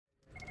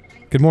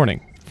Good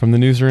morning. From the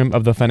newsroom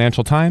of the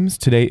Financial Times,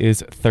 today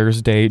is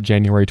Thursday,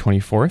 January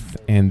 24th,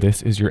 and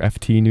this is your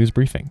FT News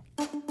Briefing.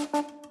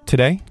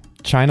 Today,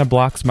 China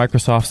blocks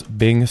Microsoft's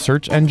Bing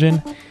search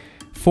engine,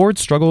 Ford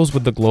struggles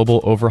with the global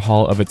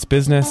overhaul of its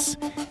business,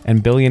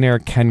 and billionaire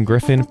Ken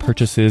Griffin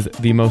purchases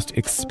the most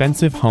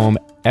expensive home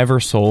ever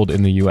sold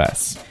in the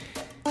U.S.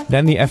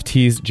 Then the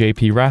FT's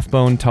JP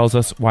Rathbone tells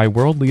us why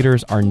world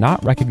leaders are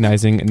not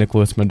recognizing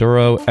Nicolas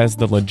Maduro as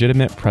the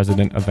legitimate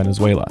president of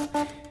Venezuela.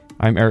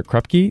 I'm Eric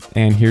Krupke,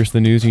 and here's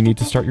the news you need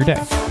to start your day.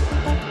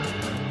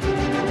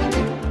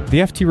 The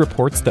FT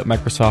reports that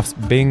Microsoft's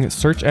Bing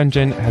search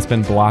engine has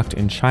been blocked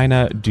in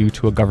China due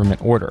to a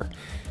government order.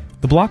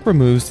 The block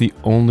removes the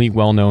only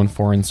well-known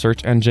foreign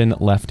search engine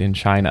left in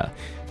China.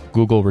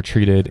 Google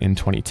retreated in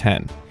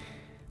 2010.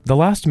 The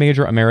last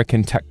major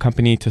American tech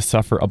company to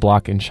suffer a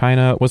block in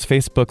China was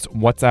Facebook's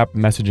WhatsApp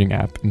messaging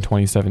app in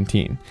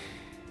 2017.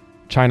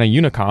 China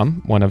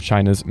Unicom, one of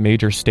China's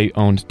major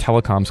state-owned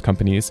telecoms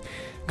companies,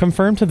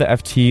 confirmed to the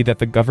FT that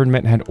the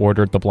government had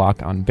ordered the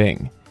block on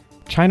Bing.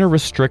 China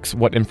restricts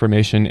what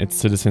information its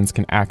citizens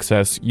can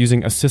access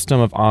using a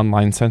system of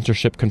online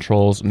censorship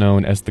controls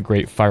known as the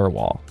Great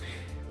Firewall.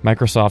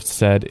 Microsoft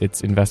said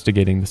it's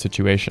investigating the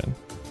situation.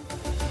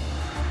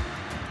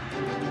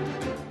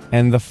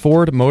 And the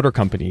Ford Motor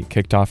Company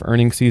kicked off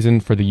earnings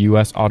season for the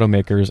U.S.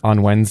 automakers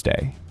on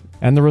Wednesday,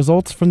 and the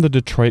results from the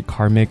Detroit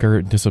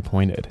carmaker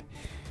disappointed.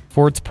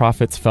 Ford's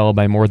profits fell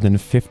by more than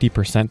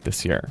 50%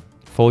 this year.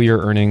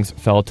 Full-year earnings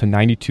fell to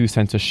 92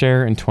 cents a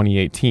share in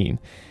 2018,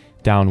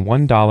 down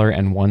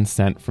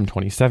 $1.01 from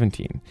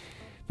 2017.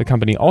 The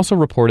company also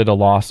reported a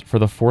loss for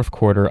the fourth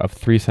quarter of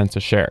 3 cents a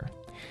share.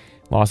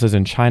 Losses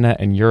in China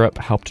and Europe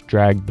helped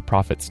drag the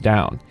profits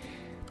down.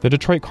 The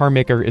Detroit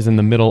carmaker is in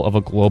the middle of a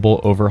global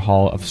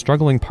overhaul of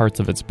struggling parts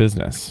of its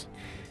business.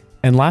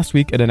 And last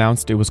week it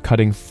announced it was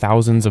cutting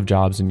thousands of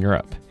jobs in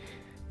Europe.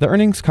 The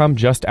earnings come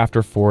just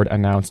after Ford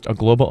announced a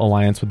global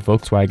alliance with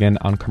Volkswagen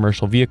on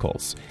commercial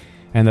vehicles,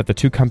 and that the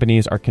two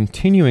companies are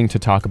continuing to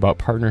talk about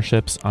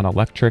partnerships on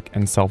electric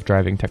and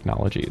self-driving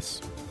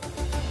technologies.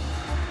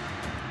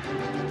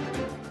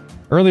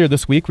 Earlier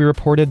this week, we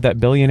reported that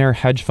billionaire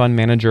hedge fund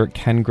manager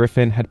Ken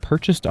Griffin had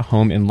purchased a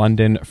home in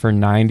London for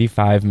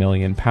 £95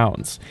 million.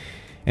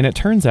 And it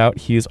turns out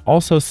he's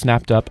also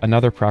snapped up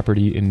another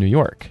property in New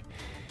York.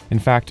 In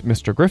fact,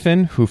 Mr.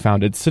 Griffin, who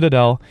founded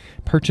Citadel,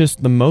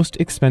 purchased the most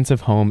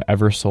expensive home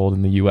ever sold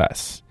in the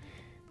U.S.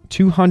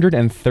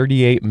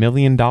 $238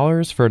 million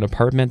for an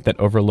apartment that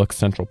overlooks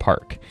Central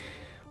Park.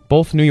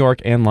 Both New York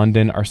and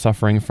London are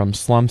suffering from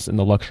slumps in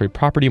the luxury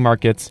property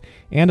markets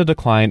and a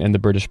decline in the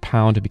British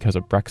pound because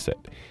of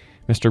Brexit.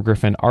 Mr.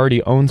 Griffin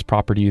already owns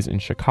properties in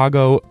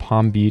Chicago,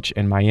 Palm Beach,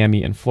 and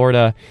Miami in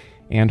Florida,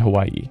 and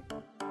Hawaii.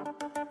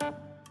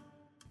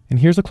 And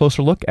here's a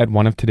closer look at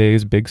one of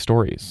today's big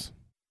stories.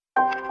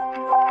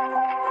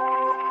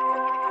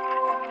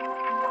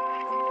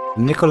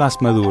 Nicolas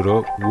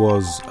Maduro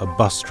was a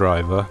bus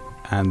driver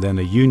and then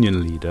a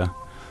union leader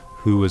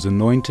who was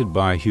anointed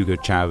by Hugo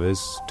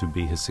Chavez to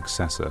be his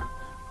successor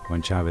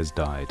when Chavez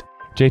died.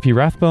 JP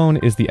Rathbone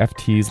is the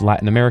FT's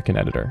Latin American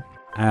editor.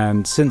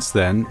 And since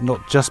then,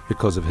 not just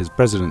because of his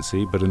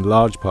presidency, but in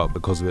large part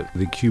because of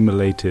the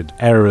accumulated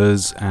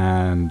errors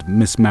and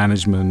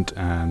mismanagement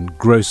and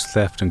gross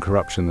theft and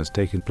corruption that's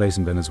taken place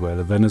in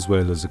Venezuela,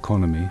 Venezuela's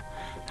economy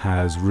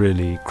has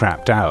really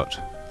crapped out.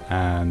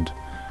 And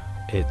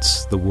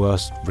it's the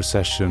worst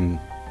recession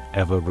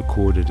ever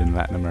recorded in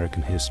Latin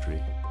American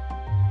history.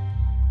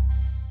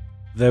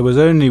 There was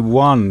only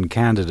one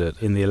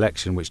candidate in the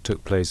election which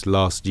took place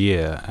last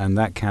year, and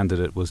that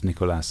candidate was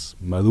Nicolas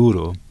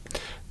Maduro.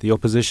 The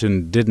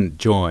opposition didn't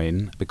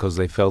join because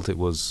they felt it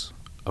was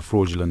a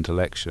fraudulent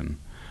election.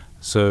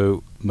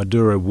 So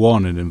Maduro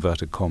won, in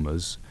inverted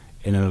commas,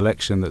 in an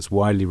election that's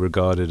widely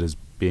regarded as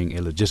being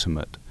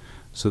illegitimate,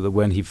 so that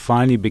when he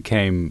finally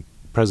became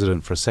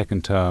president for a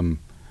second term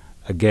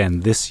again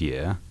this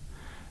year,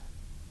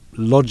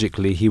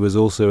 logically he was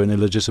also an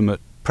illegitimate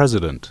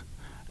president,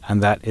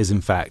 and that is in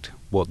fact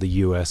what the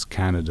US,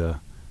 Canada,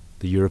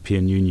 the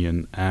European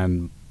Union,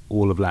 and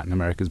all of Latin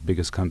America's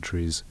biggest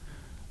countries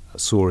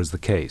saw as the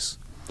case.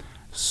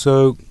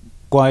 So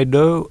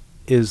Guaido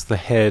is the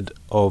head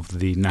of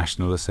the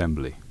National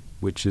Assembly,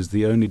 which is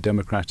the only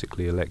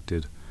democratically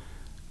elected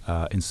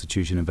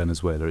institution in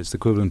Venezuela. It's the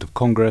equivalent of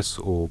Congress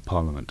or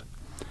Parliament.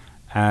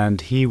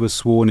 And he was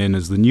sworn in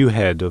as the new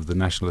head of the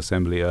National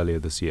Assembly earlier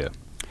this year.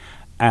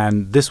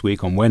 And this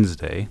week, on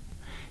Wednesday,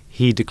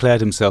 he declared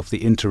himself the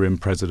interim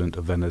president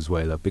of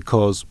Venezuela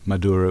because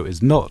Maduro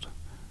is not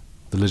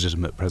the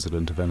legitimate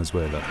president of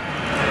Venezuela.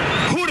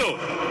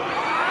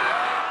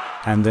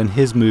 And then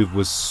his move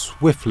was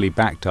swiftly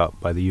backed up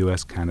by the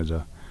US,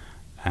 Canada,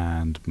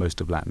 and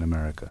most of Latin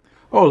America.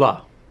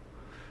 Hola,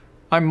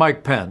 I'm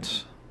Mike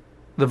Pence,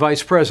 the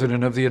Vice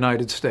President of the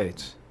United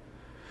States.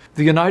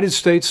 The United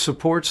States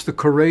supports the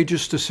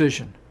courageous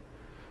decision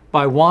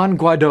by Juan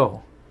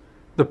Guaido,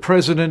 the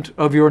President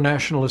of your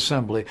National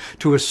Assembly,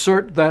 to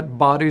assert that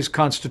body's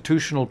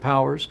constitutional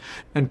powers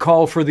and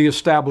call for the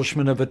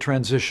establishment of a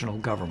transitional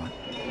government.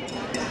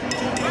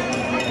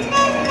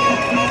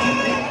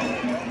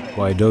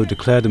 Guaidó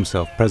declared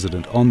himself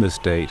president on this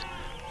date,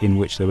 in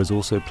which there was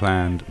also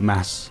planned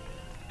mass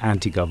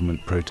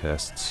anti-government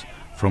protests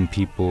from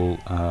people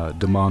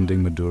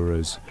demanding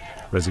Maduro's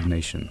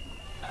resignation.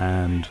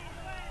 And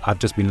I've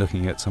just been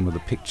looking at some of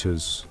the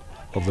pictures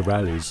of the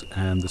rallies,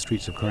 and the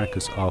streets of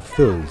Caracas are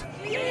filled.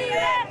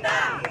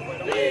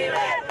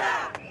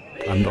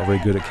 I'm not very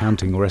good at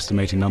counting or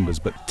estimating numbers,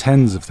 but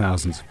tens of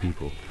thousands of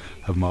people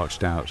have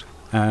marched out.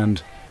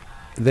 And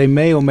they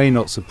may or may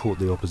not support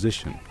the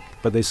opposition,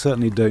 but they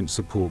certainly don't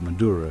support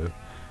Maduro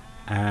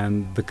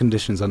and the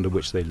conditions under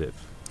which they live.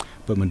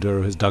 But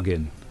Maduro has dug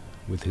in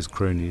with his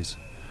cronies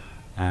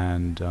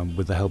and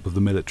with the help of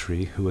the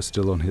military, who are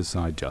still on his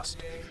side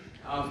just.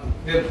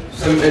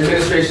 Some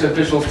administration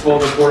officials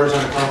told reporters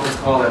on a conference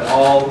call that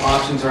all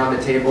options are on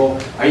the table.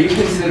 Are you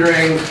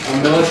considering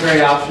a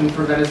military option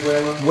for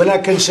Venezuela? We're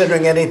not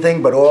considering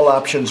anything, but all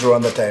options are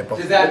on the table.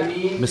 Does that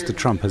mean... Mr.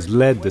 Trump has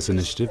led this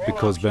initiative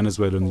because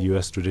Venezuela and the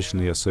U.S.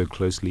 traditionally are so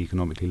closely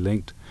economically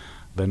linked.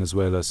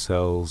 Venezuela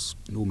sells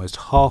almost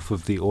half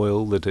of the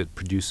oil that it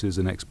produces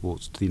and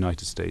exports to the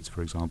United States,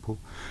 for example.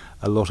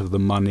 A lot of the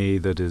money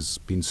that has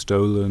been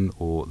stolen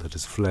or that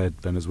has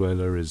fled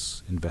Venezuela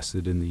is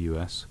invested in the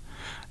U.S.,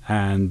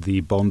 and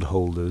the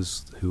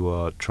bondholders who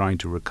are trying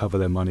to recover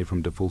their money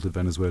from defaulted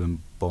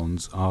Venezuelan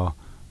bonds are,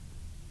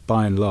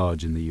 by and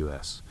large, in the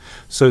U.S.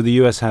 So the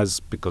U.S.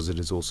 has, because it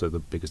is also the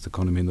biggest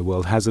economy in the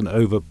world, has an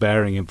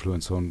overbearing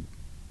influence on,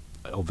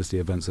 obviously,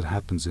 events that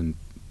happens in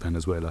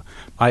Venezuela.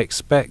 I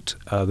expect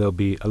there'll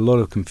be a lot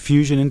of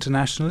confusion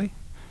internationally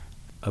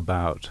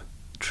about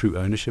true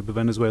ownership of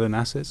Venezuelan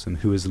assets and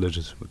who is the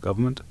legitimate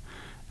government,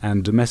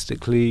 and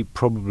domestically,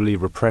 probably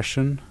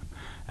repression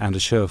and a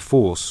show of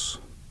force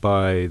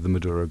by the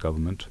Maduro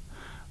government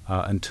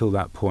until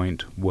that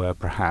point where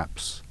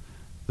perhaps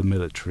the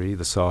military,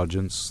 the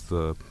sergeants,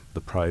 the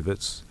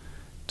privates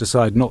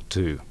decide not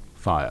to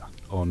fire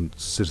on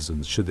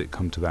citizens should it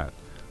come to that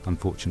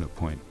unfortunate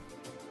point.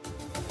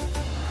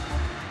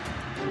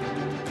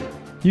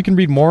 You can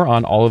read more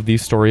on all of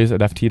these stories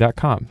at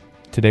FT.com.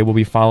 Today we'll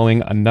be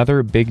following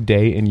another big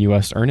day in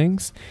U.S.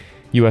 earnings.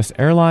 U.S.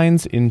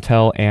 Airlines,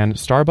 Intel, and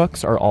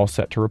Starbucks are all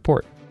set to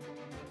report.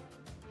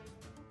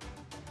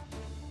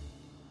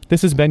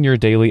 This has been your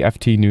daily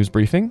FT News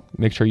Briefing.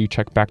 Make sure you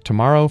check back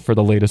tomorrow for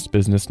the latest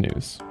business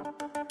news.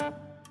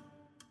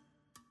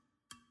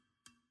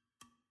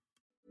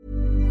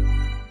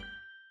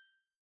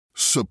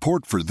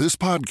 Support for this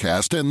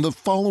podcast and the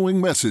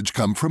following message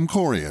come from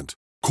Corient.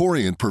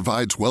 Corient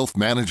provides wealth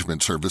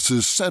management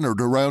services centered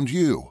around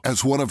you.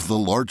 As one of the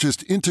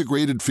largest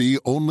integrated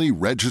fee-only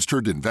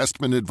registered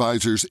investment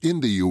advisors in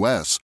the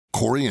U.S.,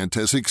 Corient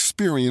has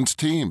experienced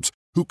teams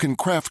who can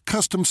craft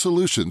custom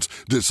solutions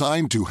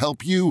designed to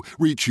help you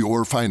reach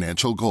your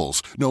financial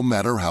goals, no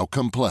matter how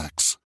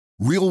complex.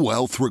 Real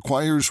wealth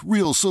requires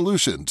real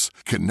solutions.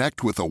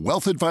 Connect with a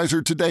wealth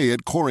advisor today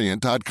at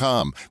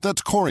Corient.com.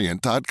 That's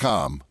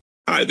Corient.com.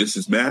 Hi, this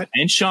is Matt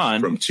and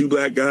Sean from Two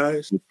Black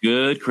Guys with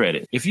Good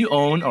Credit. If you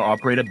own or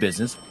operate a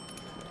business,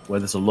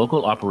 whether it's a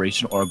local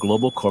operation or a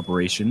global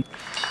corporation,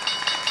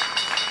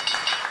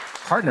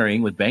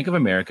 partnering with Bank of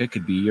America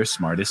could be your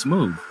smartest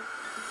move.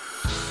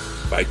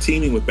 By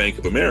teaming with Bank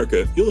of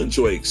America, you'll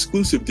enjoy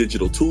exclusive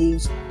digital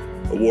tools,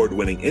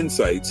 award-winning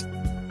insights,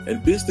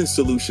 and business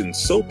solutions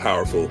so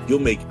powerful you'll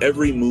make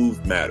every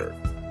move matter.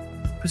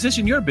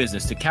 Position your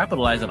business to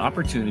capitalize on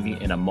opportunity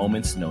in a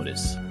moment's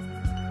notice.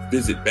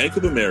 Visit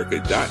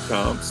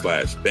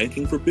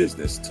bankofamerica.com/banking for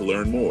business to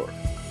learn more.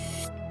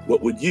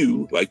 What would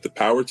you like the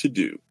power to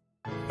do?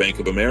 Bank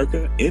of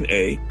America,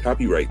 N.A.,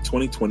 copyright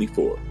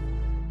 2024.